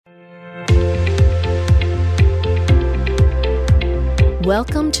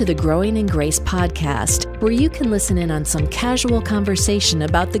Welcome to the Growing in Grace podcast, where you can listen in on some casual conversation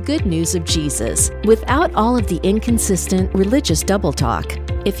about the good news of Jesus without all of the inconsistent religious double talk.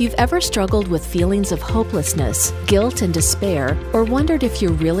 If you've ever struggled with feelings of hopelessness, guilt, and despair, or wondered if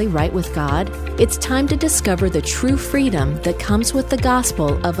you're really right with God, it's time to discover the true freedom that comes with the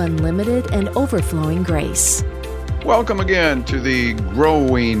gospel of unlimited and overflowing grace. Welcome again to the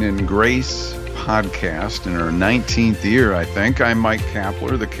Growing in Grace podcast in our 19th year, I think. I'm Mike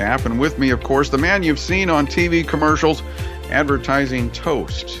Kapler, the Cap, and with me, of course, the man you've seen on TV commercials advertising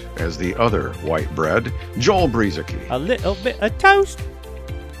toast as the other white bread, Joel Brueseke. A little bit of toast.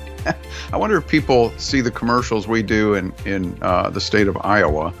 I wonder if people see the commercials we do in the state of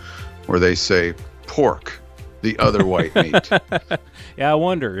Iowa where they say pork, the other white meat. Yeah, I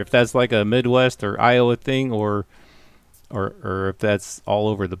wonder if that's like a Midwest or Iowa thing or if that's all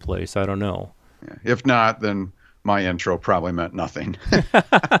over the place. I don't know. If not, then my intro probably meant nothing.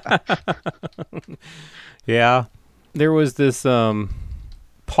 Yeah. There was this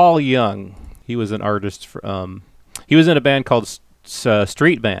Paul Young. He was an artist. He was in a band called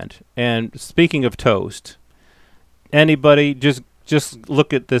Street Band. And speaking of toast, anybody just look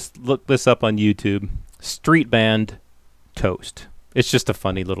this up on YouTube. Street Band Toast. It's just a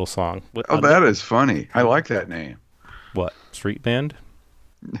funny little song. Oh, that is funny. I like that name. What? Street Band?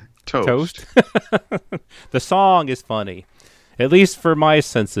 Toast. The song is funny, at least for my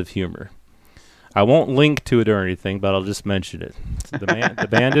sense of humor. I won't link to it or anything, but I'll just mention it. The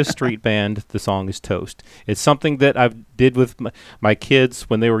band is Street Band. The song is Toast. It's something that I did with my kids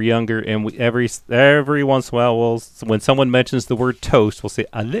when they were younger, and every once in a while, when someone mentions the word toast, we'll say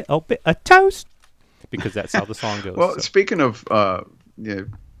a little bit of toast, because that's how the song goes. Well, speaking of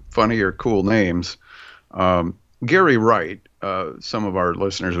funny or cool names, Gary Wright, some of our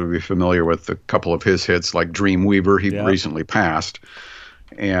listeners would be familiar with a couple of his hits like Dreamweaver. He recently passed.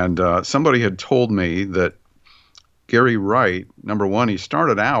 And somebody had told me that Gary Wright, number one, he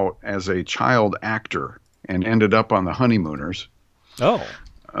started out as a child actor and ended up on the Honeymooners. Oh.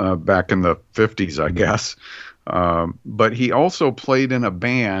 Back in the 50s, I guess. But he also played in a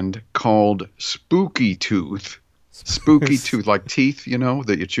band called Spooky Tooth. Spooky Tooth, like teeth,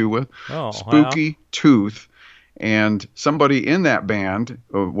 that you chew with. Oh, Spooky Tooth. And somebody in that band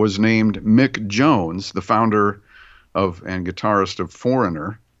was named Mick Jones, the founder and guitarist of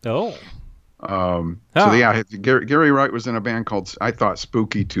Foreigner. Oh. So yeah, Gary Wright was in a band called, I thought,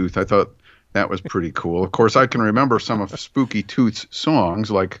 Spooky Tooth. I thought that was pretty cool. Of course, I can remember some of Spooky Tooth's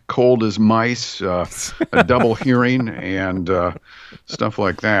songs, like Cold as Mice, A Double Hearing, and stuff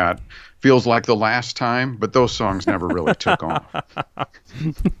like that. Feels Like the Last Time, but those songs never really took off.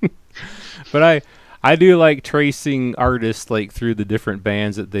 But I do like tracing artists like through the different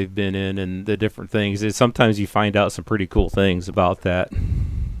bands that they've been in and the different things. And sometimes you find out some pretty cool things about that.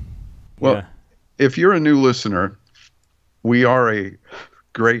 Well, if you're a new listener, we are a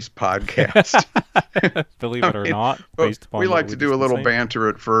Grace podcast. Believe it or not. Based upon we like to do a little banter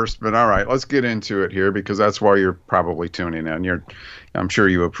at first, but all right, let's get into it here because that's why you're probably tuning in. I'm sure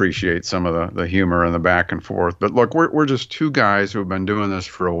you appreciate some of the humor and the back and forth. But look, we're just two guys who have been doing this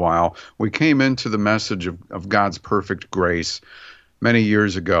for a while. We came into the message of God's perfect grace many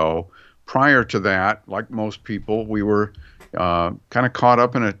years ago. Prior to that, like most people, we were kind of caught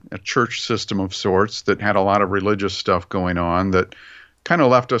up in a church system of sorts that had a lot of religious stuff going on that kind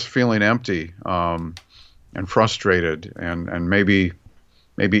of left us feeling empty and frustrated and maybe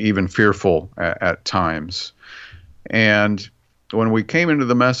even fearful at times. And when we came into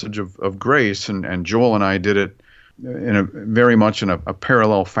the message of grace, and Joel and I did it very much in a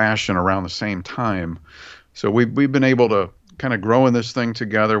parallel fashion around the same time. So we've been able to kind of grow in this thing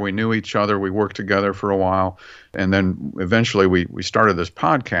together. We knew each other. We worked together for a while. And then eventually we started this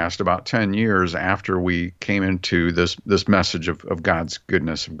podcast about 10 years after we came into this message of God's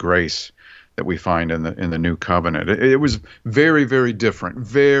goodness, of grace that we find in the new covenant. It was very, very different,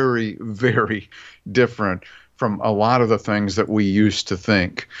 very, very different from a lot of the things that we used to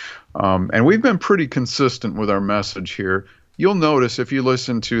think. And we've been pretty consistent with our message here. You'll notice if you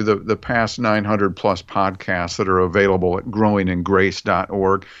listen to the past 900 plus podcasts that are available at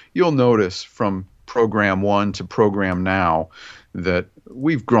growingingrace.org, you'll notice from program 1 to program now that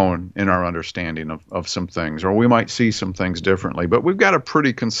we've grown in our understanding of some things, or we might see some things differently. But we've got a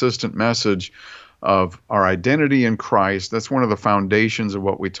pretty consistent message of our identity in Christ. That's one of the foundations of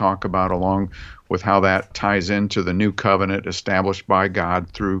what we talk about, along with how that ties into the new covenant established by God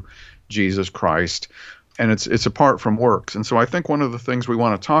through Jesus Christ. And it's apart from works. And so I think one of the things we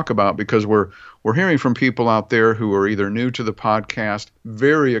want to talk about, because we're hearing from people out there who are either new to the podcast,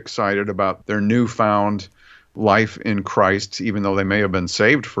 very excited about their newfound life in Christ, even though they may have been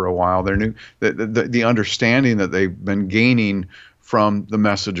saved for a while. They're new. The understanding that they've been gaining from the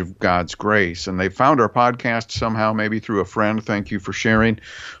message of God's grace. And they found our podcast somehow, maybe through a friend. Thank you for sharing.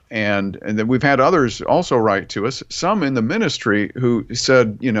 And then we've had others also write to us, some in the ministry who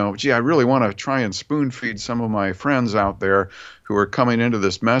said, gee, I really want to try and spoon feed some of my friends out there who are coming into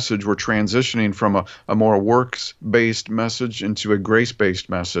this message. We're transitioning from a more works-based message into a grace-based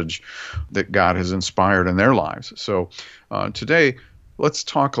message that God has inspired in their lives. So today, let's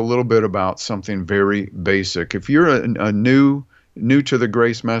talk a little bit about something very basic. If you're a new to the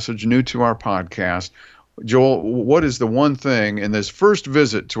grace message, new to our podcast, Joel, what is the one thing in this first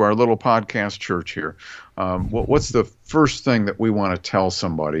visit to our little podcast church here? What's the first thing that we want to tell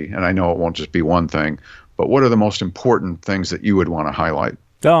somebody? And I know it won't just be one thing, but what are the most important things that you would want to highlight?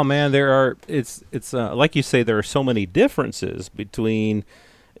 Oh man, it's like you say, there are so many differences between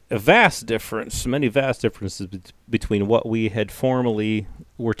many vast differences between what we had formerly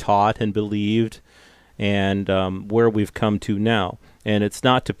were taught and believed and where we've come to now. And it's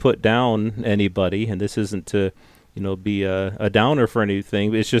not to put down anybody, and this isn't to, be a downer for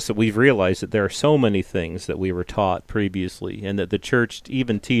anything. It's just that we've realized that there are so many things that we were taught previously, and that the church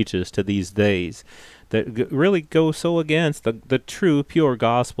even teaches to these days that really go so against the true, pure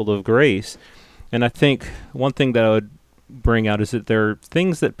gospel of grace. And I think one thing that I would bring out is that there are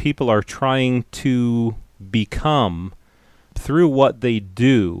things that people are trying to become through what they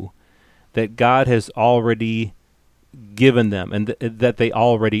do that God has already given them and that they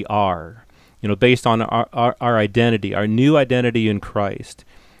already are, based on our identity, our new identity in Christ.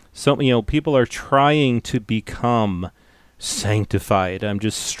 So, people are trying to become sanctified. I'm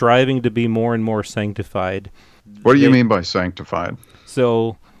just striving to be more and more sanctified. What do you mean by sanctified?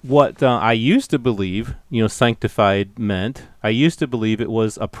 So what I used to believe, sanctified meant, I used to believe it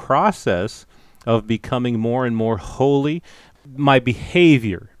was a process of becoming more and more holy, my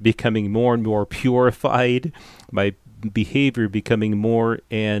behavior becoming more and more purified, my behavior becoming more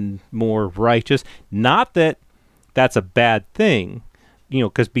and more righteous. Not that that's a bad thing,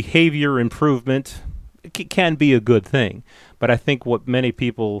 because behavior improvement can be a good thing. But I think what many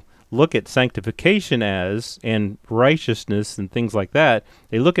people look at sanctification as, and righteousness and things like that,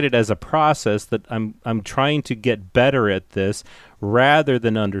 they look at it as a process that I'm trying to get better at this, rather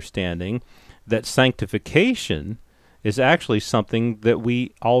than understanding that sanctification is actually something that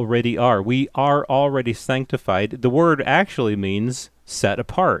we already are. We are already sanctified. The word actually means set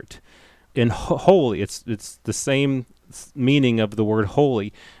apart. And holy, it's the same meaning of the word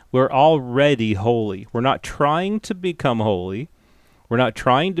holy. We're already holy. We're not trying to become holy. We're not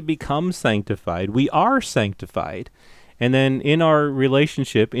trying to become sanctified. We are sanctified. And then in our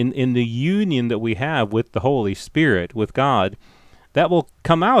relationship, in the union that we have with the Holy Spirit, with God, that will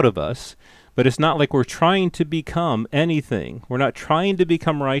come out of us. But it's not like we're trying to become anything. We're not trying to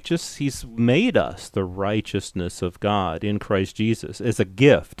become righteous. He's made us the righteousness of God in Christ Jesus as a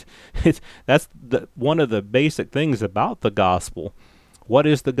gift. That's one of the basic things about the gospel. What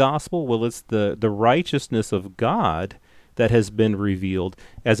is the gospel? Well, it's the righteousness of God that has been revealed,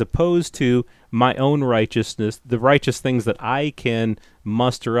 as opposed to my own righteousness, the righteous things that I can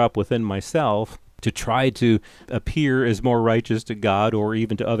muster up within myself to try to appear as more righteous to God or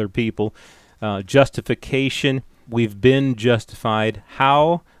even to other people. Justification, we've been justified.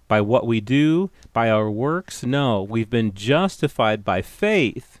 How? By what we do? By our works? No, we've been justified by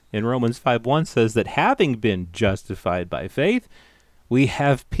faith. And Romans 5:1 says that having been justified by faith, we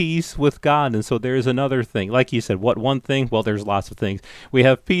have peace with God. And so there's another thing. Like you said, what one thing? Well, there's lots of things. We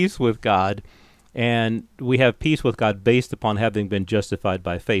have peace with God, and we have peace with God based upon having been justified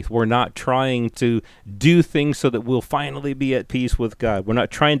by faith. We're not trying to do things so that we'll finally be at peace with God. We're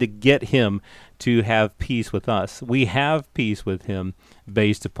not trying to get Him to have peace with us. We have peace with Him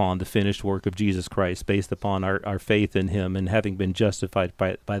based upon the finished work of Jesus Christ, based upon our faith in Him and having been justified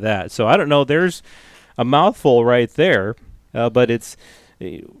by that. So I don't know, there's a mouthful right there. But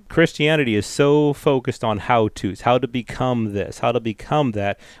Christianity is so focused on how-tos, how to become this, how to become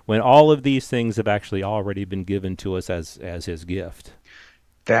that, when all of these things have actually already been given to us as His gift.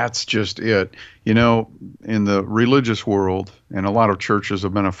 That's just it. In the religious world, and a lot of churches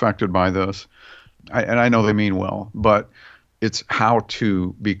have been affected by this, and I know they mean well, but it's how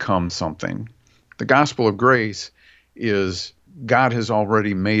to become something. The gospel of grace is God has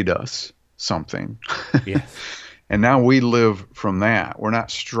already made us something. Yes. And now we live from that. We're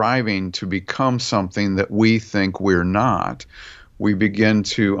not striving to become something that we think we're not. We begin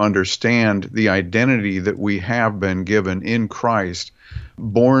to understand the identity that we have been given in Christ,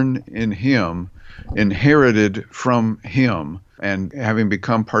 born in Him, inherited from Him. and having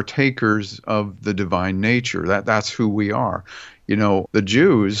become partakers of the divine nature. That's who we are. You know, the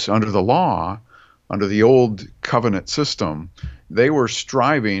Jews under the law, under the old covenant system, they were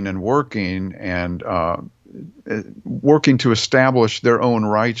striving and working to establish their own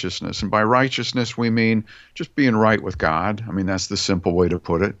righteousness. And by righteousness, we mean just being right with God. I mean, that's the simple way to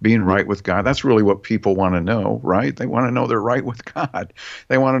put it. Being right with God. That's really what people want to know, right? They want to know they're right with God.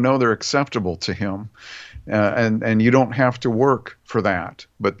 They want to know they're acceptable to Him. And you don't have to work for that.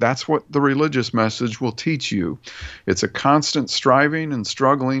 But that's what the religious message will teach you. It's a constant striving and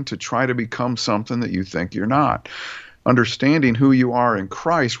struggling to try to become something that you think you're not. Understanding who you are in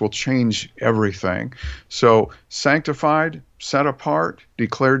Christ will change everything. So sanctified, set apart,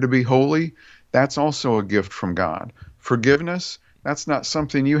 declared to be holy, that's also a gift from God. Forgiveness, that's not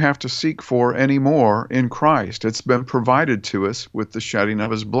something you have to seek for anymore in Christ. It's been provided to us with the shedding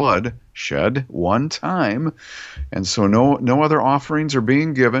of His blood, shed one time. And so no other offerings are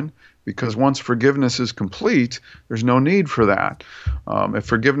being given, because once forgiveness is complete, there's no need for that. If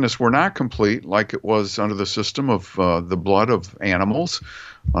forgiveness were not complete, like it was under the system of the blood of animals,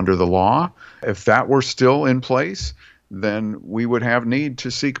 under the law, if that were still in place, then we would have need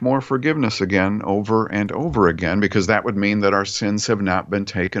to seek more forgiveness again over and over again, because that would mean that our sins have not been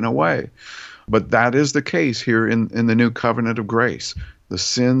taken away. But that is the case here in the new covenant of grace. The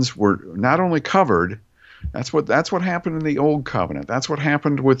sins were not only covered. That's what happened in the old covenant. That's what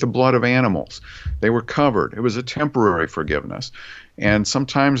happened with the blood of animals. They were covered. It was a temporary forgiveness. And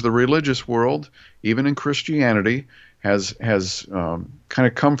sometimes the religious world, even in Christianity, has kind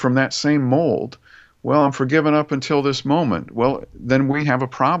of come from that same mold. Well, I'm forgiven up until this moment. Well, then we have a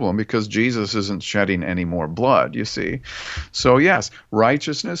problem, because Jesus isn't shedding any more blood, you see. So yes,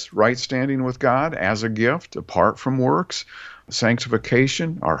 righteousness, right standing with God as a gift, apart from works.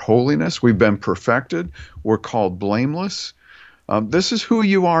 Sanctification, our holiness, we've been perfected. We're called blameless. This is who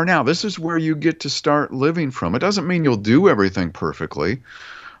you are now. This is where you get to start living from. It doesn't mean you'll do everything perfectly,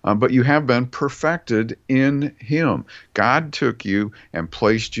 but you have been perfected in Him. God took you and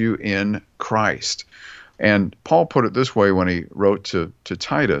placed you in Christ. And Paul put it this way when he wrote to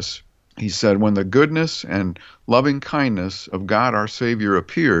Titus. He said, when the goodness and loving kindness of God our Savior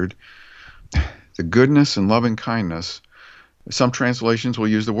appeared, the goodness and loving kindness, some translations will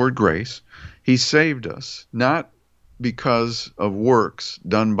use the word grace. He saved us, not because of works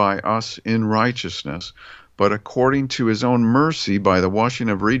done by us in righteousness, but according to His own mercy by the washing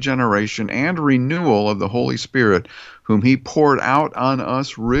of regeneration and renewal of the Holy Spirit, whom He poured out on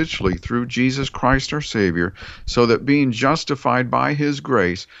us richly through Jesus Christ our Savior, so that being justified by His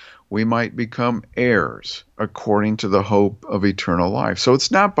grace, we might become heirs according to the hope of eternal life. So it's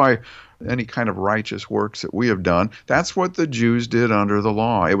not by any kind of righteous works that we have done. That's what the Jews did under the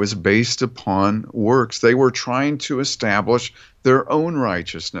law. It was based upon works. They were trying to establish their own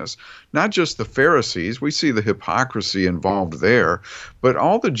righteousness. Not just the Pharisees. We see the hypocrisy involved there, but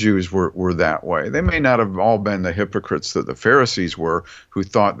all the Jews were that way. They may not have all been the hypocrites that the Pharisees were, who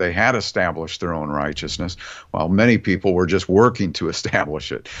thought they had established their own righteousness, while many people were just working to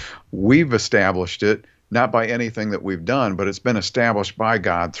establish it. We've established it, not by anything that we've done, but it's been established by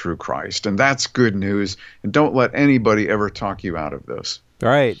God through Christ. And that's good news. And don't let anybody ever talk you out of this.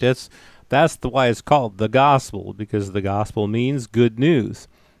 Right. That's why it's called the gospel, because the gospel means good news.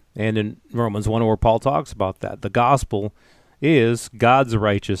 And in Romans 1, where Paul talks about that, the gospel is God's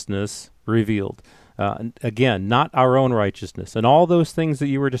righteousness revealed. Again, not our own righteousness. And all those things that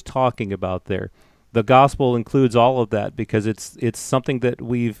you were just talking about there, the gospel includes all of that, because it's something that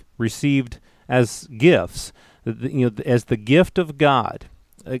we've received as gifts, as the gift of God.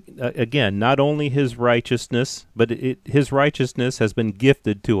 Again, not only His righteousness, but His righteousness has been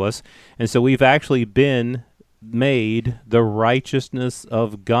gifted to us, and so we've actually been made the righteousness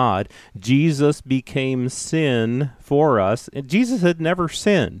of God. Jesus became sin for us. And Jesus had never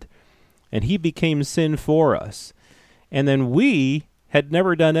sinned, and He became sin for us. And then we had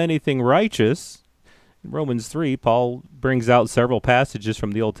never done anything righteous. In Romans 3, Paul brings out several passages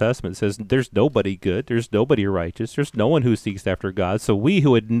from the Old Testament. It says, there's nobody good, there's nobody righteous, there's no one who seeks after God. So we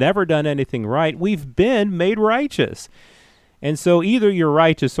who had never done anything right, we've been made righteous. And so either you're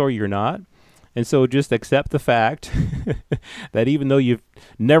righteous or you're not. And so just accept the fact that even though you've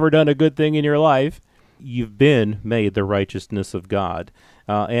never done a good thing in your life, you've been made the righteousness of God.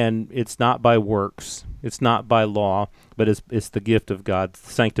 And it's not by works, it's not by law, but it's the gift of God,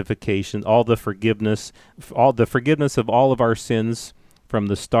 sanctification, all the forgiveness of all of our sins from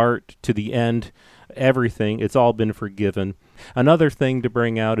the start to the end, everything, it's all been forgiven. Another thing to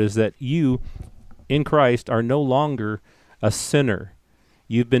bring out is that you, in Christ, are no longer a sinner.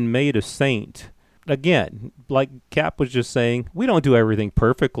 You've been made a saint. again, like Cap was just saying, we don't do everything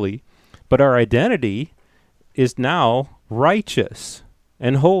perfectly, but our identity is now righteous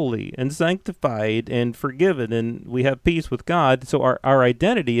and holy and sanctified and forgiven, and we have peace with God. So our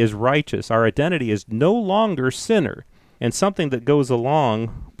identity is righteous. Our identity is no longer sinner. And something that goes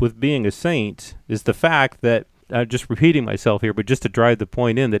along with being a saint is the fact that, just repeating myself here, but just to drive the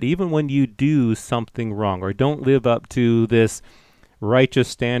point in, that even when you do something wrong or don't live up to this righteous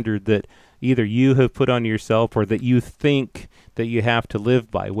standard that either you have put on yourself or that you think that you have to live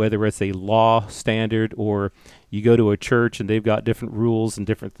by, whether it's a law standard or you go to a church and they've got different rules and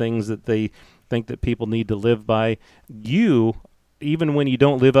different things that they think that people need to live by, you, even when you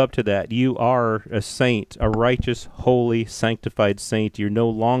don't live up to that, you are a saint, a righteous, holy, sanctified saint. You're no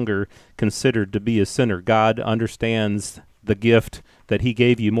longer considered to be a sinner. God understands the gift that he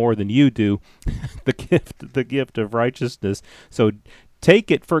gave you more than you do, the gift of righteousness. So take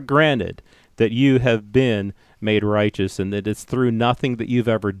it for granted that you have been made righteous and that it's through nothing that you've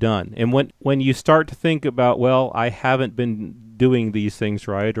ever done. And when you start to think about, well, I haven't been doing these things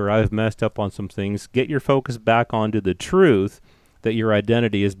right, or I've messed up on some things, get your focus back onto the truth that your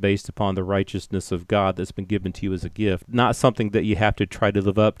identity is based upon the righteousness of God that's been given to you as a gift, not something that you have to try to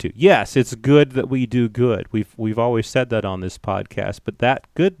live up to. Yes, it's good that we do good. We've always said that on this podcast, but that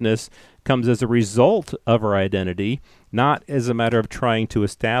goodness comes as a result of our identity, not as a matter of trying to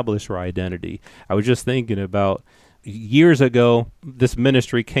establish our identity. I was just thinking about years ago, this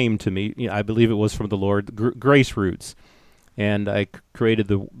ministry came to me. I believe it was from the Lord, Grace Roots. And I created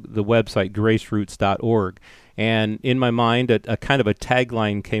the website, graceroots.org. And in my mind, a kind of a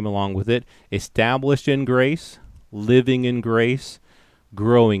tagline came along with it: established in grace, living in grace,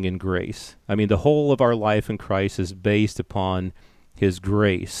 growing in grace. I mean, the whole of our life in Christ is based upon his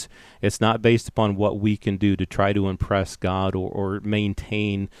grace. It's not based upon what we can do to try to impress God or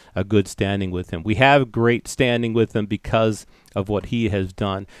maintain a good standing with him. We have great standing with him because of what he has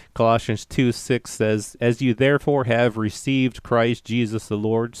done. Colossians 2:6 says, "As you therefore have received Christ Jesus the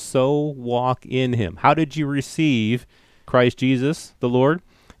Lord, so walk in him." How did you receive Christ Jesus the Lord?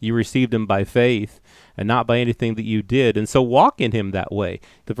 You received him by faith and not by anything that you did. And so walk in him that way.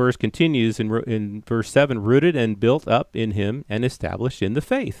 The verse continues in verse 7, rooted and built up in him and established in the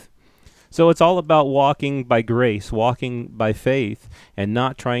faith. So it's all about walking by grace, walking by faith, and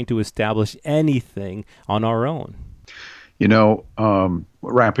not trying to establish anything on our own. You know,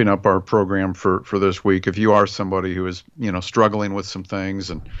 wrapping up our program for this week, if you are somebody who is, struggling with some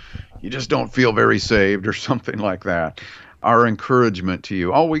things and you just don't feel very saved or something like that, our encouragement to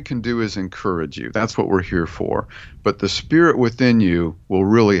you, all we can do is encourage you. That's what we're here for. But the Spirit within you will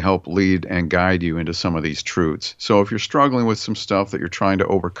really help lead and guide you into some of these truths. So if you're struggling with some stuff that you're trying to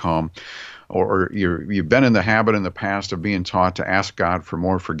overcome, or you've been in the habit in the past of being taught to ask God for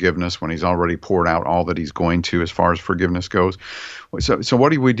more forgiveness when he's already poured out all that he's going to as far as forgiveness goes. So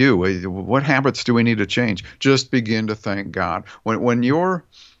what do we do? What habits do we need to change? Just begin to thank God. When you're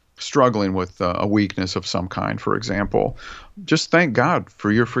struggling with a weakness of some kind, for example, just thank God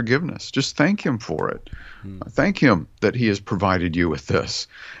for your forgiveness. Just thank him for it. Thank him that he has provided you with this.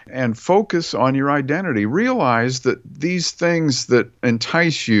 And focus on your identity. Realize that these things that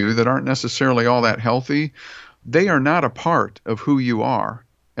entice you that aren't necessarily all that healthy, they are not a part of who you are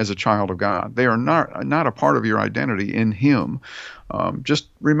as a child of God. They are not a part of your identity in him. Just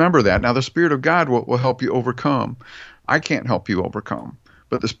remember that. Now, the Spirit of God will help you overcome. I can't help you overcome,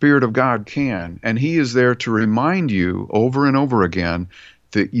 but the Spirit of God can. And he is there to remind you over and over again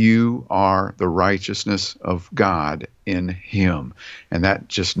that you are the righteousness of God in him. And that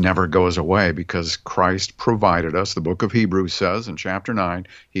just never goes away because Christ provided us, the book of Hebrews says in chapter 9,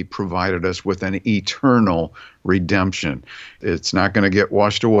 he provided us with an eternal redemption. It's not going to get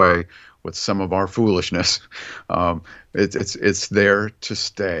washed away with some of our foolishness. It's there to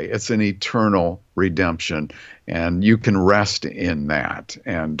stay. It's an eternal redemption, and you can rest in that.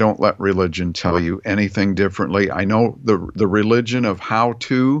 And don't let religion tell you anything differently. I know the religion of how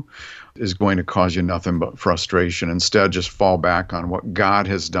to is going to cause you nothing but frustration. Instead, just fall back on what God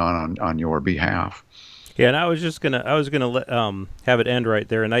has done on your behalf. Yeah, and I was gonna let, have it end right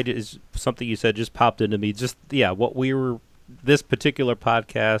there, and something you said just popped into me. This particular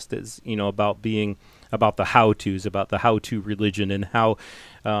podcast is, about the how-tos, about the how-to religion, and how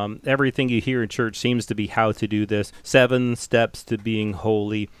everything you hear in church seems to be how to do this. 7 steps to being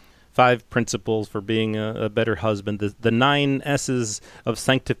holy, 5 principles for being a better husband, the 9 S's of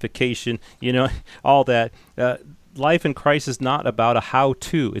sanctification, all that. Life in Christ is not about a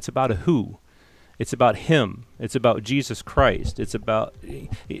how-to, it's about a who. It's about Him. It's about Jesus Christ. It's about,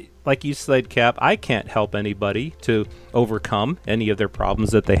 like you said, Cap, I can't help anybody to overcome any of their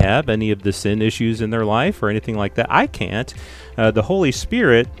problems that they have, any of the sin issues in their life or anything like that. I can't. The Holy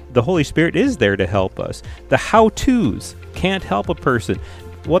Spirit is there to help us. The how-tos can't help a person.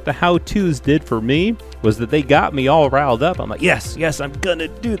 What the how-tos did for me was that they got me all riled up. I'm like, yes, I'm going to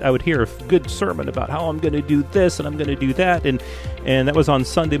do it. I would hear a good sermon about how I'm going to do this and I'm going to do that. And that was on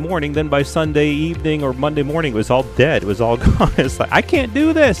Sunday morning. Then by Sunday evening or Monday morning, it was all dead. It was all gone. It's like, I can't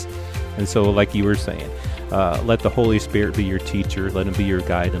do this. And so like you were saying, let the Holy Spirit be your teacher. Let Him be your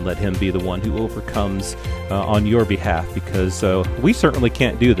guide, and let Him be the one who overcomes on your behalf, because we certainly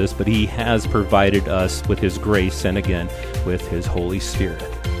can't do this, but He has provided us with His grace and, again, with His Holy Spirit.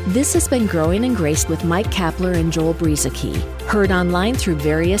 This has been Growing in Grace with Mike Kapler and Joel Brueseke, heard online through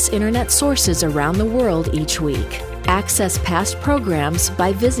various internet sources around the world each week. Access past programs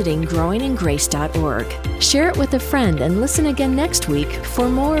by visiting growingingrace.org. Share it with a friend and listen again next week for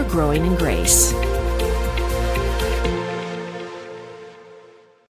more Growing in Grace.